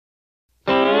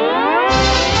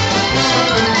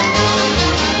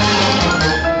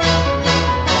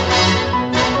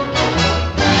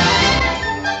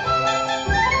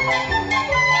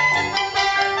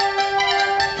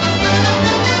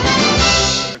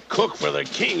cook for the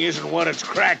king isn't what it's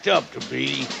cracked up to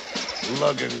be.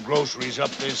 Lugging groceries up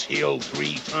this hill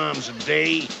 3 times a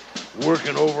day,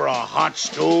 working over a hot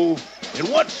stove, and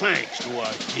what thanks do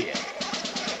I get?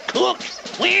 Cook,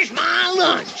 where's my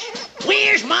lunch?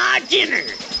 Where's my dinner?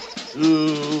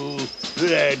 Ooh,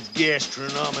 that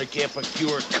gastronomic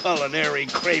epicure culinary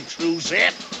crepes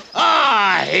Rosette.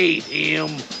 I hate him.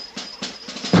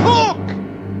 Cook!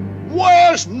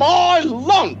 Where's my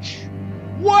lunch?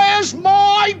 Where's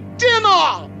my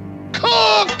dinner?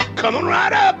 Cook! Coming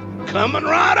right up! Coming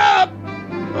right up!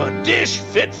 A dish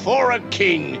fit for a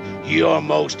king, your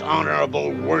most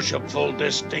honorable, worshipful,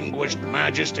 distinguished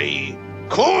majesty.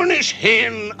 Cornish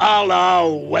hen a la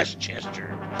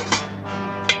Westchester.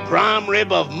 Prime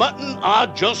rib of mutton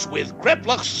just with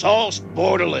kreplach sauce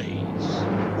bordelaise.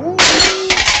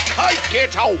 Take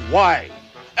it away.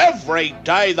 Every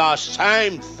day the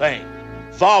same thing.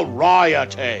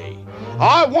 Variety.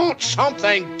 I want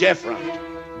something different.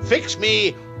 Fix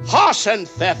me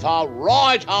Hassenpfeffer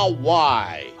right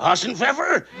away.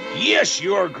 Hassenpfeffer? Yes,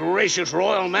 your gracious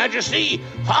royal majesty.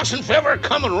 Hassenpfeffer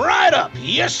coming right up.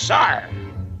 Yes, sir.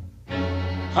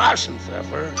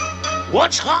 Hassenpfeffer?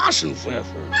 What's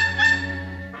Hassenpfeffer?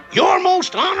 Your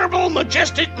most honorable,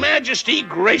 majestic majesty,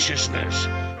 graciousness.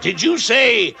 Did you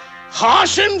say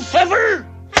Hassenpfeffer?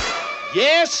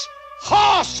 Yes,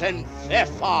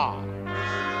 Hassenpfeffer.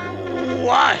 Oh,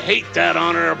 I hate that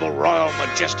honorable, royal,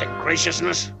 majestic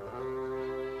graciousness.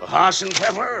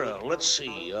 Hassenpfeffer, let's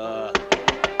see,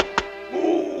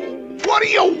 what do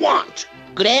you want?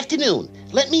 Good afternoon.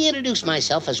 Let me introduce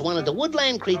myself as one of the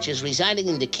woodland creatures residing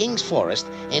in the King's Forest,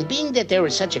 and being that there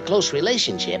is such a close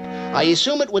relationship, I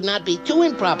assume it would not be too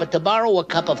improper to borrow a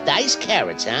cup of diced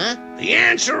carrots, huh? The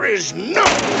answer is no!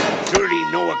 Dirty,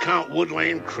 no-account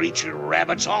woodland creature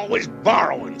rabbits always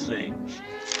borrowing things.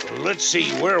 Let's see,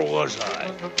 where was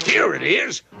I? Here it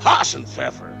is,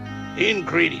 Hassenpfeffer.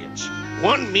 Ingredients: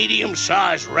 1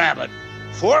 medium-sized rabbit,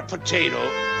 4 potato...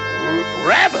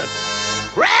 Rabbit?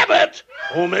 Rabbit?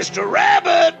 Oh, Mr.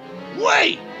 Rabbit!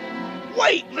 Wait!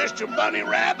 Wait, Mr. Bunny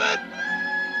Rabbit!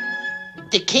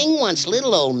 The king wants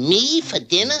little old me for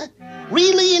dinner?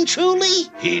 Really and truly?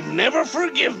 He'd never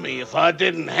forgive me if I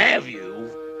didn't have you.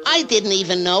 I didn't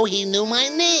even know he knew my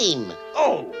name.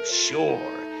 Oh, sure.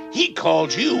 He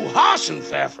called you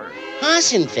Hassenpfeffer.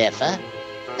 Hassenpfeffer?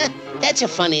 That's a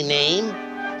funny name.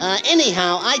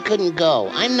 Anyhow, I couldn't go.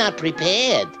 I'm not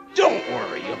prepared. Don't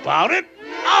worry about it.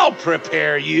 I'll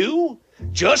prepare you.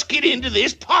 Just get into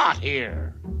this pot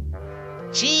here.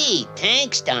 Gee,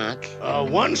 thanks, Doc.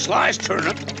 1 sliced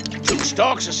turnip, 2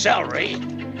 stalks of celery,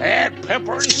 add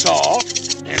pepper and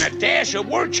salt, and a dash of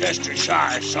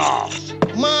Worcestershire sauce.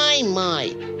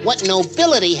 My, what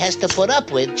nobility has to put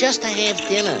up with just to have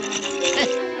dinner.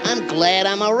 I'm glad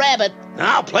I'm a rabbit.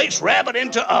 Now place rabbit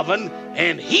into oven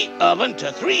and heat oven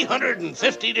to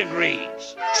 350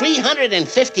 degrees.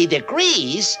 350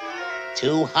 degrees?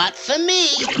 Too hot for me.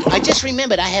 I just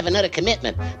remembered I have another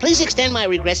commitment. Please extend my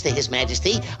regrets to His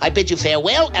Majesty. I bid you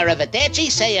farewell,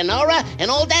 arrivederci, sayonara, and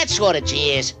all that sort of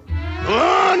jazz.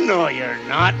 Oh, no, you're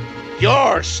not.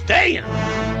 You're staying.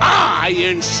 I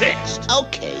insist.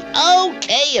 Okay,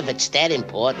 if it's that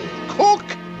important. Cook!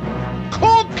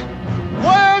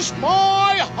 Where's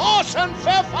my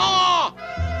Hassenpfeffer?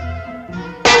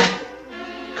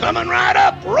 Coming right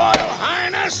up, Royal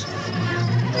Highness.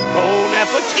 Bon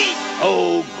appetit,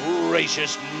 oh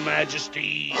gracious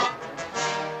majesty.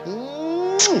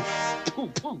 Pooh,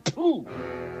 pooh, pooh.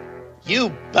 You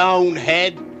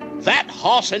bonehead. That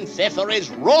Hassenpfeffer is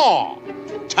raw.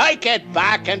 Take it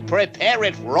back and prepare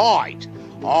it right,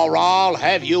 or I'll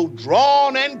have you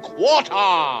drawn and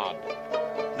quartered.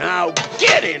 Now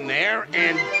get in there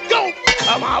and don't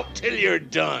come out till you're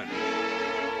done.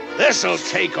 This'll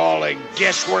take all the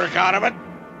guesswork out of it.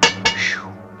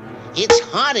 It's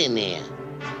hot in there.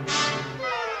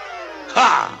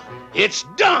 Ha! It's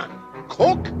done.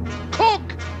 Cook!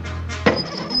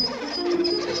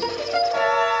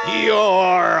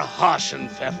 Your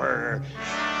Hassenpfeffer.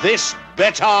 This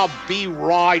better be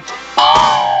right.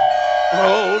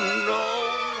 Oh, no.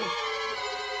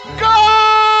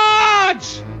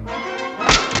 Guards!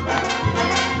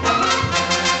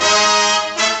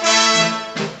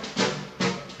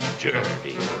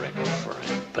 Dirty wreck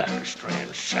Frank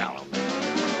Batterstrand salamander.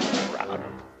 Proud of.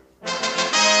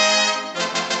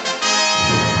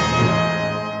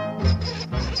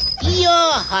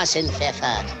 Your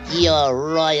Hassenpfeffer, Your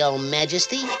Royal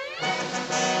Majesty.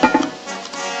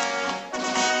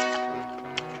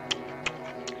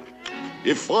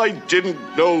 If I didn't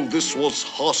know this was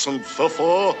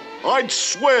Hassenpfeffer, I'd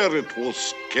swear it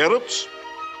was carrots.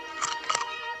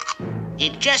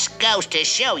 It just goes to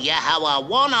show you how a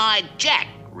one-eyed jack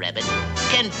rabbit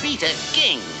can beat a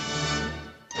king.